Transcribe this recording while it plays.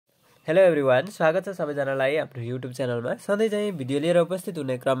Hello everyone, स्वागत छ सबैजनालाई हाम्रो युट्युब च्यानलमा। सधैँ चाहिँ भिडियो लिएर उपस्थित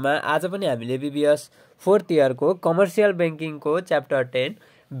हुने क्रममा आज पनि हामीले BBS 4th इयरको commercial ब्याङ्किङको chapter 10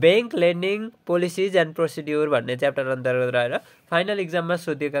 bank lending policies and procedure भन्ने च्याप्टर अन्तर्गत रहेर फाइनल इक्जाममा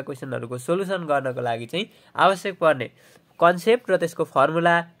सोधिएका क्वेसनहरूको सोलुसन गर्नको लागि चाहिँ आवश्यक पर्ने कन्सेप्ट र त्यसको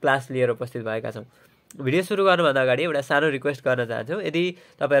फर्मुला क्लास लिएर उपस्थित भएका छौँ। भिडियो सुरु गर्नुभन्दा अगाडि एउटा सानो रिक्वेस्ट गर्न चाहन्छु। यदि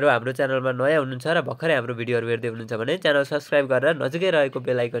तपाईहरु हाम्रो च्यानलमा नयाँ हुनुहुन्छ र भर्खरै हाम्रो भिडियोहरु हेर्दै हुनुहुन्छ भने च्यानल सब्स्क्राइब गरेर नजिकै रहेको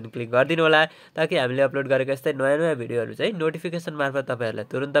बेल आइकन क्लिक गरिदिनु होला, ताकि हामीले अपलोड गरेका यस्तै नयाँ भिडियोहरु चाहिँ नोटिफिकेसन मार्फत तपाईहरुलाई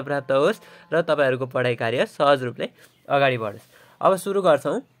तुरुन्त प्राप्त होस् र तपाईहरुको पढाइ कार्य सहज रूपले अगाडि बढोस्। अब सुरु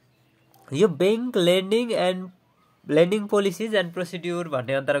गर्छौं। यो bank lending policies and procedure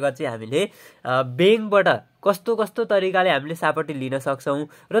भन्ने अन्तर्गत चाहिँ हामीले बैंकबाट कस्तो तरिकाले हामीले सापटी लिन सक्छौं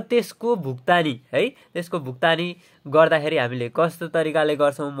र त्यसको भुक्तानी त्यसको भुक्तानी गर्दाखेरि हामीले कस्तो तरिकाले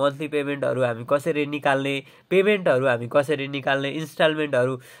गर्छौं, मन्थली पेमेन्टहरु हामी कसरी निकाल्ने, पेमेन्टहरु हामी कसरी निकाल्ने,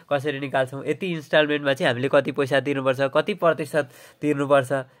 इन्स्टलमेन्टहरु कसरी निकाल्छौं, यति इन्स्टलमेन्टमा चाहिँ हामीले कति पैसा तिर्नुपर्छ, कति प्रतिशत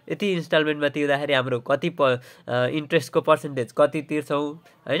तिर्नुपर्छ, यति इन्स्टलमेन्टमा तिर्दाखेरि हाम्रो कति इन्ट्रेस्टको पर्सेन्टेज कति तिर्छौं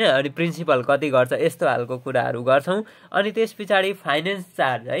हैन, अनि प्रिन्सिपल कति गर्छ, यस्तो हालको कुराहरु गर्छौं। अनि त्यसपछि फाइनान्स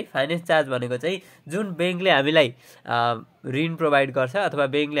चार्ज फाइनान्स चार्ज भनेको चाहिँ जुन बैंकले हामीलाई ऋण प्रोभाइड गर्छ अथवा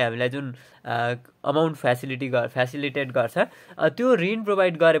बैंकले हामीलाई जुन अमाउन्ट फ्यासिलिटेट गर्छ, त्यो ऋण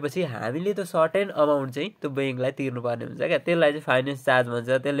प्रोभाइड गरेपछि हामीले त्यो सर्टेन अमाउन्ट चाहिँ त्यो बैंकलाई तिर्नुपर्ने हुन्छ क्या। त्यसलाई चाहिँ फाइनान्स चार्ज भन्छ।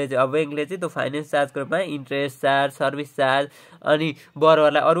 त्यसले चाहिँ अब बैंकले चाहिँ त्यो फाइनान्स चार्जको रूपमा इन्ट्रेस्ट चार्ज, सर्भिस चार्ज अनि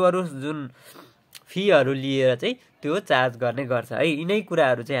बरुवालाई अरु जुन फीहरु लिएर चाहिँ त्यो चार्ज गर्ने गर्छ है। यिनै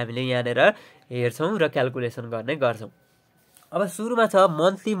कुराहरु चाहिँ हामीले यहाँनेर हेर्छौं र क्याल्कुलेसन गर्ने गर्छौं। अब सुरुमा छ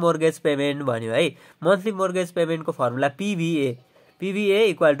मन्थली मोर्गेज पेमेन्ट भन्यो है। Monthly mortgage पेमेन्टको formula PVA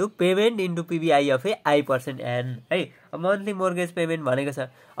equal to payment into PBI of A I% है। अब मन्थली मोर्गेज पेमेन्ट भनेको छ।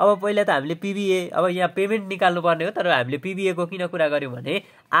 अब पहिला त हामीले PVA, अब यहाँ पेमेन्ट निकाल्नु पर्ने हो, तर हामीले PVA को किन कुरा गर्यौं भने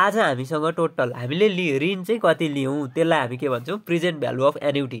आज हामीसँग टोटल हामीले ऋण चाहिँ कति लियौं त्यसलाई हामी के भन्छौं, present value of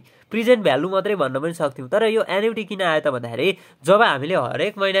annuity. Present value मात्रै भन्न पनि सक्थ्यौं, तर यो एन्युटी किन आयो त भन्दाखेरि जब हामीले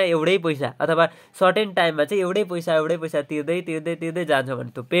हरेक महिना एउटै पैसा अथवा सर्टेन टाइममा चाहिँ एउटै पैसा तिर्दै जान्छौं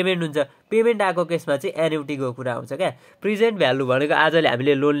भने त्यो पेमेन्ट हुन्छ। पेमेन्ट आएको केसमा चाहिँ एन्युटीको कुरा आउँछ क्या। प्रेजेन्ट भ्यालु भनेको आजले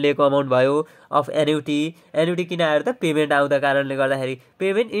हामीले लोन लिएको अमाउन्ट भयो अफ एन्युटी किन आयो त, पेमेन्ट आउँदा कारणले गर्दाखेरि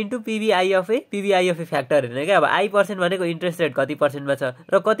payment into PBI of A factor हेर्ने क्या। अब I% भनेको इन्ट्रेस्ट रेट कति पर्सेन्टमा छ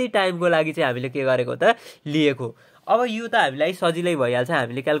र कति टाइमको लागि चाहिँ हामीले के गरेको त लिएको। अब यो त हामीलाई सजिलै भइहाल्छ,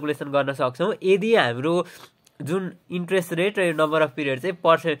 हामीले क्याल्कुलेसन गर्न सक्छौं। यदि हाम्रो जुन इन्ट्रेस्ट रेट र नम्बर अफ पिरियड चाहिँ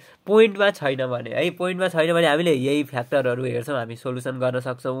पोइन्टमा छैन भने हामीले यही फ्याक्टरहरु हेर्छौं, हामी सोलुसन गर्न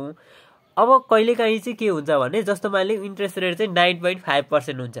सक्छौं। अब कहिलेकाहीँ चाहिँ के हुन्छ भने जस्तो मानले इन्ट्रेस्ट रेट चाहिँ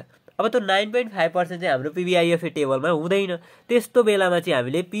 9.5% हुन्छ। अब त्यो 9.5% चाहिँ हाम्रो PBIFA टेबलमा हुँदैन। त्यस्तो बेलामा चाहिँ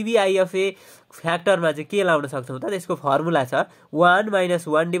हामीले PBIFA फ्याक्टरमा चाहिँ के लाउन सक्छौं त, त्यसको फर्मुला छ 1 - 1 /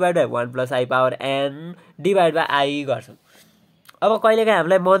 1 + I power n / I गर्छौं। अब कहिलेकाहीँ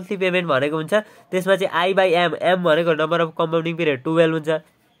हामीलाई मन्थली पेमेन्ट भनेको हुन्छ, त्यसमा चाहिँ I/m, m भनेको नम्बर अफ कम्पाउन्डिङ पिरियड 12 हुन्छ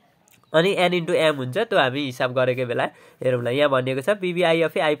अनि n * m हुन्छ। त्यो हामी हिसाब गरेको बेला हेरौँला। यहाँ भनिएको छ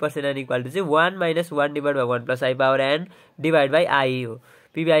PBIFA I% n equal to चाहिँ 1 - 1 / 1 + I power n / I हो।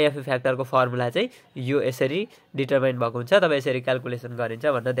 PBIFA फ्याक्टरको फर्मुला चाहिँ यो यसरी डिटरमाइन भएको हुन्छ। तपाईं यसरी क्याल्कुलेसन गरिन्छ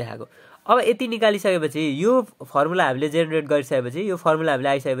भनेर देखाएको। अब यति निकालिसकेपछि यो फर्मुला हामीले जेनेरेट गरिसकेपछि यो फर्मुला हामीले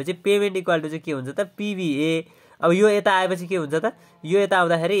आइसकेपछि पेमेन्ट इक्वल टु चाहिँ के हुन्छ त, PBA। अब यो यता आएपछि के हुन्छ त, यो यता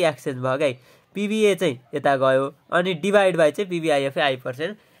आउँदाखेरि एक्सचेन्ज भयो क्या। PBA चाहिँ यता गयो अनि डिभाइड बाइ चाहिँ PBIFA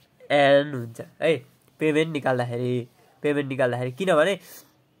I% n हुन्छ है। पेमेन्ट निकाल्दाखेरि किनभने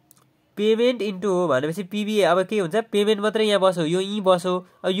पेमेन्ट इन्टु हो भनेपछि PBA, अब के हुन्छ, पेमेन्ट मात्रै यहाँ बस्यो, यो यही बस्यो,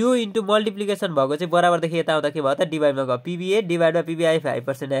 यो इन्टु मल्टिप्लिकेसन भएको चाहिँ बराबरदेखि यता आउँदा के भयो त, डिभाइडमा गयो, PBA divide by PBIFA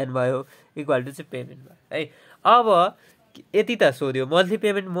I% n भयो इक्वल टु चाहिँ पेमेन्ट भयो है। अब यति त सोध्यो, monthly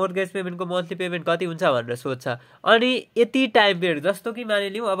payment mortgage पेमेन्टको monthly payment कति हुन्छ भनेर सोध्छ। अनि यति टाइम पिरियड जस्तो कि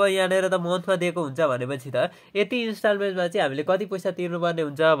मानिलिउँ अब यहाँनेर त मन्थमा दिएको हुन्छ भनेपछि त यति इन्स्टलमेन्टमा चाहिँ हामीले कति पैसा तिर्नुपर्ने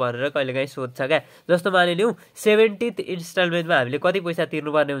हुन्छ भनेर कहिलेकाहीँ सोध्छ क्या। जस्तो मानिलिउँ 70th इन्स्टलमेन्टमा हामीले कति पैसा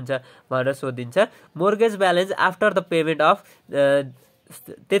तिर्नुपर्ने हुन्छ भनेर सोधिन्छ। Mortgage balance after the payment of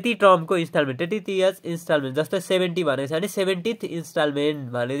त्यति टर्मको इन्स्टलमेन्ट, त्यति इयर्स इन्स्टलमेन्ट, जस्तो 70 भनेको छ भने 70th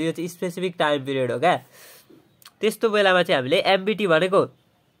इन्स्टलमेन्ट भनेको यो चाहिँ स्पेसिफिक टाइम पिरियड हो क्या। त्यस्तो बेलामा चाहिँ हामीले MBT भनेको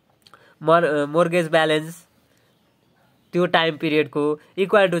मोर्गेज ब्यालेन्स त्यो टाइम पिरियडको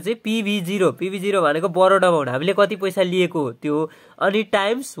इक्वल टु चाहिँ PV0 भनेको बरोड अमाउन्ट, हामीले कति पैसा लिएको त्यो, अनि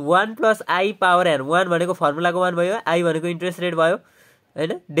टाइम्स 1 + I power n। 1 भनेको फर्मुलाको 1 भयो, I भनेको इन्ट्रेस्ट रेट भयो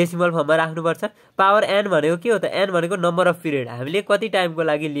हैन डेसिमल फर्ममा राख्नुपर्छ पावर n भनेको के हो त n भनेको नम्बर अफ पिरियड हामीले कति टाइमको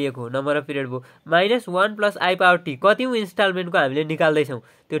लागि लिएको नम्बर अफ पिरियड भयो minus 1 plus i power t कतिौं इन्स्टलमेन्टको हामीले निकाल्दै छौं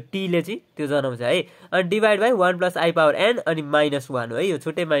त्यो t ले चाहिँ त्यो जनाउँछ है अनि divide by 1 plus i power n अनि माइनस 1 हो है यो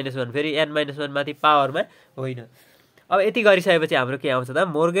छुट्टै माइनस 1 फेरि n माइनस 1 माथि पावरमा होइन अब यति गरिसकेपछि हाम्रो के आउँछ त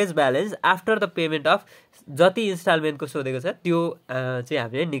mortgage balance after the payment of जति इन्स्टलमेन्टको सोधेको छ त्यो चाहिँ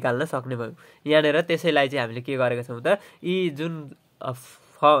हामीले निकाल्न सक्ने भयौं यहाँनेर त्यसैलाई चाहिँ हामीले के गरेका छौं त यी जुन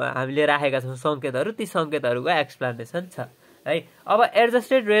हामीले राखेका छौं संकेतहरु ती संकेतहरुको एक्सप्लेनेसन छ है अब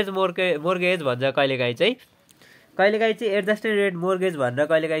एडजस्टेड रेट मोर्गेज भन्छ कहिलेकाहीँ चाहिँ एडजस्टेड रेट मोर्गेज भनेर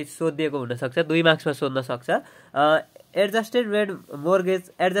कहिलेकाहीँ सोधिएको हुन सक्छ 2 मार्क्समा सोध्न सक्छ adjusted rate mortgage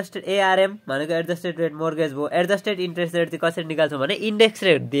adjusted ARM भनेको एडजस्टेड रेट मोर्गेज भयो एडजस्टेड इन्ट्रेस्ट रेट चाहिँ कसरी निकाल्छौं भने इन्डेक्स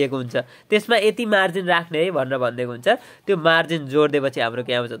रेट दिएको हुन्छ त्यसमा यति मार्जिन राख्ने है भनेर भन्दिएको हुन्छ त्यो मार्जिन जोड्दिएपछि हाम्रो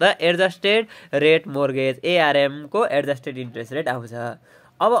के आउँछ त एडजस्टेड रेट मोर्गेज एआरएम को एडजस्टेड इन्ट्रेस्ट रेट आउँछ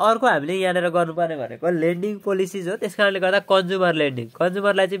अब अर्को हामीले यहाँनेर गर्नुपर्ने भनेको लेन्डिङ पोलिसीज हो त्यसकारणले गर्दा कन्ज्युमर लेन्डिङ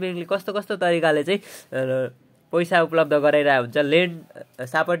कन्ज्युमरलाई चाहिँ बैंकले कस्तो कस्तो तरिकाले चाहिँ पैसा उपलब्ध गराइरहेको हुन्छ लेन्ड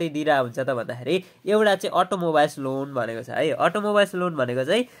सापटी दिइरहेको हुन्छ त भन्दाखेरि एउटा चाहिँ अटोमोबाइल्स लोन भनेको छ है अटोमोबाइल्स लोन भनेको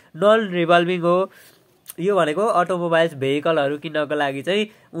चाहिँ नन रिभल्भिङ हो यो भनेको अटोमोबाइल्स भेहिकलहरु किन्नको लागि चाहिँ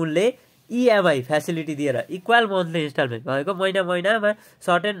उनले इएमआई फ्यासिलिटी दिएर इक्वल मन्थली इन्स्टलमेन्ट भनेको महिना महिनामा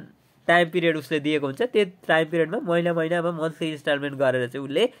सर्टेन टाइम पिरियड उसले दिएको हुन्छ त्यो टाइम पिरियडमा महिना महिनामा मन्थली इन्स्टलमेन्ट गरेर चाहिँ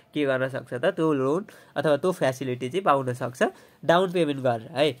उसले के गर्न सक्छ त त्यो लोन अथवा त्यो फ्यासिलिटी चाहिँ पाउन सक्छ डाउन पेमेन्ट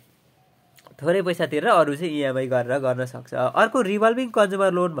गरेर है थोरै पैसा तिरेर अरु चाहिँ इएमआई गरेर गर्न सक्छ अर्को रिभल्भिङ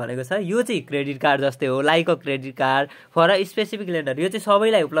कन्ज्युमर लोन भनेको छ यो चाहिँ क्रेडिट कार्ड जस्तै हो like a credit card for a specific lender यो चाहिँ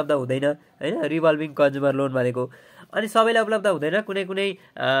सबैलाई उपलब्ध हुँदैन हैन रिभल्भिङ कन्ज्युमर लोन भनेको अनि सबैलाई उपलब्ध हुँदैन कुनै कुनै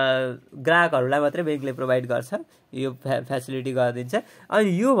ग्राहकहरुलाई मात्रै बैंकले प्रोवाइड गर्छ यो फ्यासिलिटी गरिदिन्छ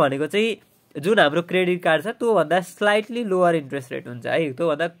अनि यो भनेको चाहिँ जुन हाम्रो क्रेडिट कार्ड छ त्यो भन्दा स्लाइटली लोअर इन्ट्रेस्ट रेट हुन्छ है त्यो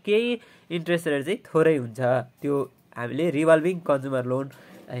भन्दा केही इन्ट्रेस्ट रेट चाहिँ थोरै हुन्छ त्यो हामीले रिभल्भिङ कन्ज्युमर लोन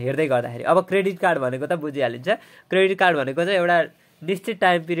हेर्दै गर्दाखेरि अब क्रेडिट कार्ड भनेको त बुझिहालिन्छ क्रेडिट कार्ड भनेको चाहिँ एउटा निश्चित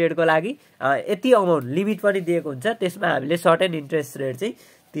टाइम पिरियडको लागि यति अमाउन्ट लिमिट पनि दिएको हुन्छ त्यसमा हामीले सर्टेन इन्ट्रेस्ट रेट चाहिँ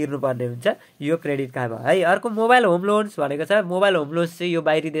तिर्नुपर्ने हुन्छ यो क्रेडिट कार्ड भयो है अर्को मोबाइल होम लोन्स भनेको छ मोबाइल होम लोन्स चाहिँ यो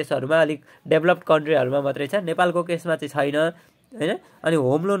बाहिरी देशहरुमा अलिक डेभलप्ड कन्ट्रीहरुमा मात्रै छ नेपालको केसमा चाहिँ छैन हैन अनि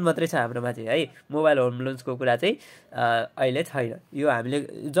होम लोन मात्रै छ हाम्रोमा चाहिँ है मोबाइल होम लोन्सको कुरा चाहिँ अहिले छैन यो हामीले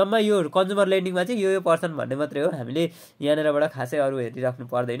जम्मा यो कन्ज्युमर लेन्डिङमा चाहिँ यो पर्सन भन्ने मात्रै हो हामीले यहाँनेरबाट खासै अरु हेरिराख्नु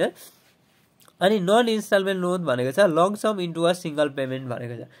पर्दैन अनि नन इन्स्टलमेन्ट लोन भनेको छ long some into a single payment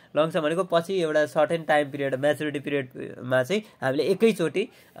भनेको छ लङ सम भनेको पछि एउटा सर्टेन टाइम पिरियड म्याच्युरिटी पिरियडमा चाहिँ हामीले एकैचोटी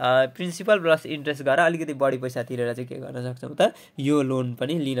प्रिन्सिपल प्लस इन्ट्रेस्ट गरेर अलिकति बढी पैसा तिरेर चाहिँ के गर्न सक्छौं त यो लोन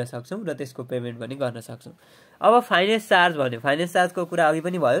पनि लिन सक्छौं र त्यसको पेमेन्ट पनि गर्न सक्छौं अब फाइनान्स चार्ज भन्यो फाइनान्स चार्जको कुरा अघि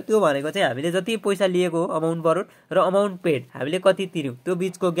पनि भयो त्यो भनेको चाहिँ हामीले जति पैसा लिएको अमाउन्ट बरोड र अमाउन्ट पेड हामीले कति तिर्यौं त्यो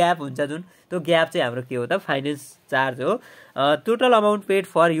बीचको ग्याप हुन्छ जुन त्यो ग्याप चाहिँ हाम्रो के हो त फाइनान्स चार्ज हो total amount paid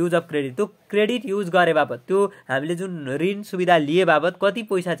for use of credit त्यो क्रेडिट युज गरे बापत त्यो हामीले जुन ऋण सुविधा लिए बापत कति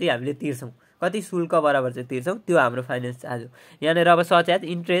पैसा चाहिँ हामीले तिर्छौं कति शुल्क बराबर चाहिँ तिर्छौं त्यो हाम्रो फाइनान्स चार्ज हो यहाँनेर अब सच एज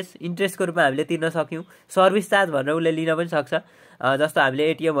इन्ट्रेस्टको रूपमा हामीले तिर्न सक्यौं सर्भिस चार्ज भनेर उले लिन पनि सक्छ जस्तो हामीले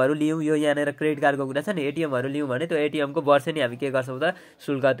एटीएम हरु लियौं यो यहाँनेर क्रेडिट कार्डको कुरा छ नि एटीएम हरु लियौं भने त्यो एटीएम को वर्षेनी हामी के गर्छौं त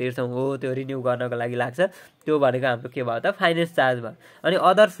शुल्क तिर्छौं हो त्यो रिन्यु गर्नको लागि लाग्छ त्यो भनेको हाम्रो के भयो त फाइनान्स चार्ज भयो अनि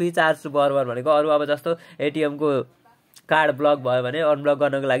अदर फी चार्ज बराबर भनेको अरु अब जस्तो एटीएम को कार्ड ब्लक भयो भने अनब्लक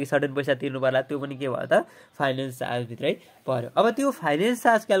गर्नको लागि सर्टेन पैसा तिर्नु पर्ला त्यो पनि के भयो त फाइनान्स चार्ज भित्रै पर्यो अब त्यो फाइनान्स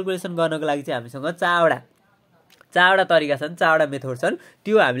चार्ज क्याल्कुलेसन गर्नको लागि चाहिँ हामीसँग चारवटा तरिका छन् चारवटा मेथड छन्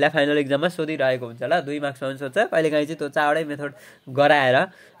त्यो हामीलाई फाइनल एक्जाममा सोधिरहेको हुन्छ ल 2 मार्क्समा पनि सोध्छ कहिलेकाहीँ चाहिँ त्यो चारवटै मेथड गराएर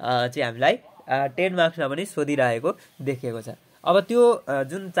चाहिँ हामीलाई 10 मार्क्समा पनि सोधिरहेको देखिएको छ अब त्यो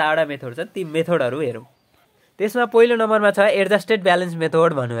जुन चारवटा मेथड छन् ती मेथडहरु हेरौं त्यसमा पहिलो नम्बरमा छ एडजस्टेड ब्यालेन्स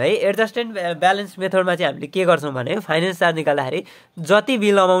मेथड भन्नु है एडजस्टेड ब्यालेन्स मेथडमा चाहिँ हामीले के गर्छौं भने फाइनान्स चार्ज निकाल्दाखेरि जति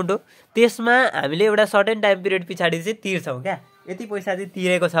बिल अमाउन्ट हो त्यसमा हामीले एउटा सर्टेन टाइम पिरियड पछाडी चाहिँ तिर्छौं क्या यति पैसा चाहिँ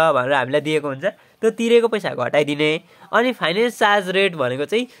तिरेको छ भनेर हामीलाई दिएको हुन्छ त्यो तिरेको पैसा घटाइदिने अनि फाइनान्स चार्ज रेट भनेको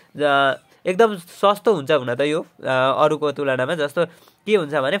चाहिँ एकदम सस्तो हुन्छ हुन त यो अरुको तुलनामा जस्तो के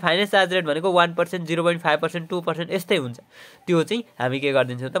हुन्छ भने फाइनान्स चार्ज रेट भनेको 1% 0.5% 2% यस्तै हुन्छ त्यो चाहिँ हामी के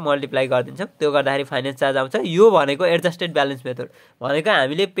गर्दिन्छौं त मल्टिप्लाई गर्दिन्छौं त्यो गर्दाखेरि फाइनान्स चार्ज आउँछ यो भनेको एडजस्टेड ब्यालेन्स मेथड भनेको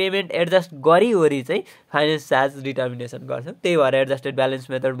हामीले पेमेन्ट एडजस्ट गरिओरी चाहिँ फाइनान्स चार्ज डिटर्मिनेसन गर्छौं त्यही भएर एडजस्टेड ब्यालेन्स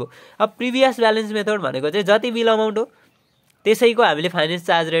मेथड भयो अब प्रिभियस ब्यालेन्स मेथड भनेको चाहिँ जति बिल अमाउन्ट हो त्यसैको हामीले फाइनेन्स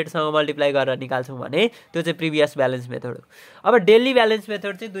चार्ज रेटसँग मल्टिप्लाई गरेर निकाल्छौँ भने त्यो चाहिँ प्रिभियस ब्यालेन्स मेथड हो। अब डेली ब्यालेन्स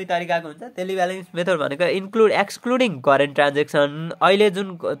मेथड चाहिँ दुई तरिकाको हुन्छ। डेली ब्यालेन्स मेथड भनेको एक्सक्लुडिङ करेन्ट ट्रान्जेक्सन, अहिले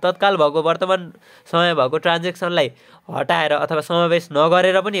जुन तत्काल भएको वर्तमान समय भएको ट्रान्जेक्सनलाई हटाएर अथवा समावेश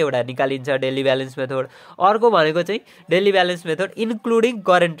नगरेर पनि एउटा निकालिन्छ डेली ब्यालेन्स मेथड। अर्को भनेको चाहिँ daily balance method including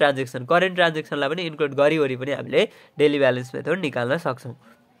current transaction, current ट्रान्जेक्सनलाई पनि इन्क्लुड गरिवरी पनि हामीले डेली ब्यालेन्स मेथड निकाल्न सक्छौँ।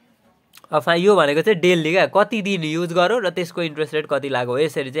 अब यो भनेको चाहिँ डेली क्या, कति दिन युज गरौँ र त्यसको इन्ट्रेस्ट रेट कति लाग्यो,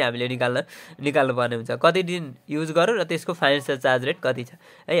 यसरी चाहिँ हामीले निकाल्नु पर्ने हुन्छ। कति दिन युज गरौँ र त्यसको फाइनेन्सियल चार्ज रेट कति छ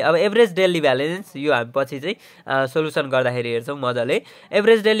है। अब एभरेज डेली ब्यालेन्स यो हामी पछि चाहिँ सोल्युसन गर्दाखेरि हेर्छौँ मजाले।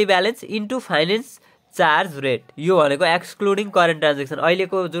 Average daily balance into finance charge rate, यो भनेको एक्सक्लुडिङ करेन्ट ट्रान्जेक्सन,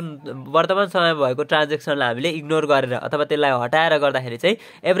 अहिलेको जुन वर्तमान समय भएको ट्रान्जेक्सनलाई हामीले इग्नोर गरेर अथवा त्यसलाई हटाएर गर्दाखेरि चाहिँ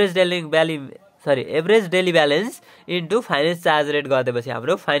average daily balance into finance charge rate गरिदिएपछि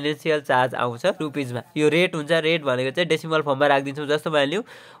हाम्रो फाइनेन्सियल चार्ज आउँछ रुपिजमा। यो रेट हुन्छ, रेट भनेको चाहिँ डेसिमल फर्ममा राखिदिन्छौँ। जस्तो भ्याल्यु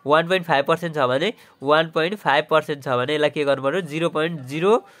 1.5% छ भने 1.5% छ भने यसलाई के गर्नु पर्यो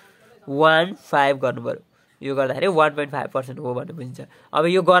 0.015 गर्नु पर्यो। यो गर्दाखेरि 1.5% हो भन्ने बुझिन्छ। अब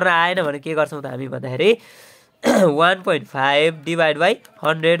यो गर्न आएन भने के गर्छौँ त हामी भन्दाखेरि 1.5 डिभाइड बाई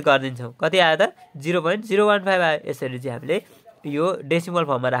 100 गरिदिन्छौँ। कति आयो त 0.015 आयो। यसरी चाहिँ हामीले यो डेसिमल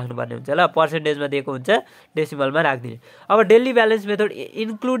फर्ममा राख्नुपर्ने हुन्छ। ल पर्सेन्टेजमा दिएको हुन्छ, डेसिमलमा राखिदिने। अब daily balance method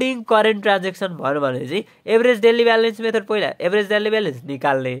including current transaction भन्यो भने चाहिँ एभरेज डेली ब्यालेन्स मेथड पहिला एभरेज डेली ब्यालेन्स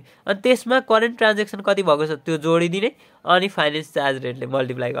निकाल्ने, अनि त्यसमा करेन्ट ट्रान्जेक्सन कति भएको छ त्यो जोडिदिने, अनि फाइनेन्स चार्ज रेटले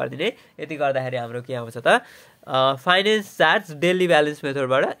मल्टिप्लाई गरिदिने। यति गर्दाखेरि हाम्रो के आउँछ त finance charge daily balance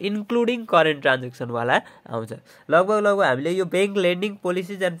मेथडबाट including current ट्रान्जेक्सनवाला आउँछ। लगभग हामीले यो ब्याङ्क लेन्डिङ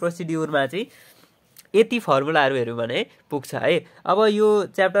पोलिसिज एन्ड प्रोसिड्युरमा चाहिँ यति फर्मुलाहरू हेऱ्यौँ भने पुग्छ है। अब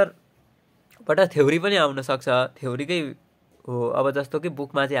यो च्याप्टरबाट थ्योरी पनि आउन सक्छ, थ्योरीकै हो। अब जस्तो कि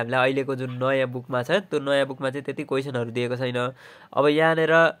बुकमा चाहिँ हामीलाई अहिलेको जुन नयाँ बुकमा छ त्यो नयाँ बुकमा चाहिँ त्यति क्वेसनहरू दिएको छैन। अब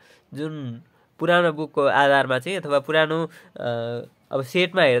यहाँनिर जुन पुरानो बुकको आधारमा चाहिँ अथवा पुरानो अब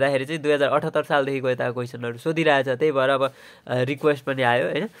सेटमा हेर्दाखेरि चाहिँ 2078 सालदेखिको यता क्वेसनहरू सोधिरहेछ। त्यही भएर अब रिक्वेस्ट पनि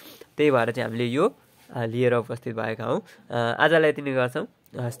आयो होइन, त्यही भएर चाहिँ हामीले यो लिएर उपस्थित भएका हौँ। आजलाई यति नै गर्छौँ।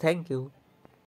 हस्, थ्याङ्क यू।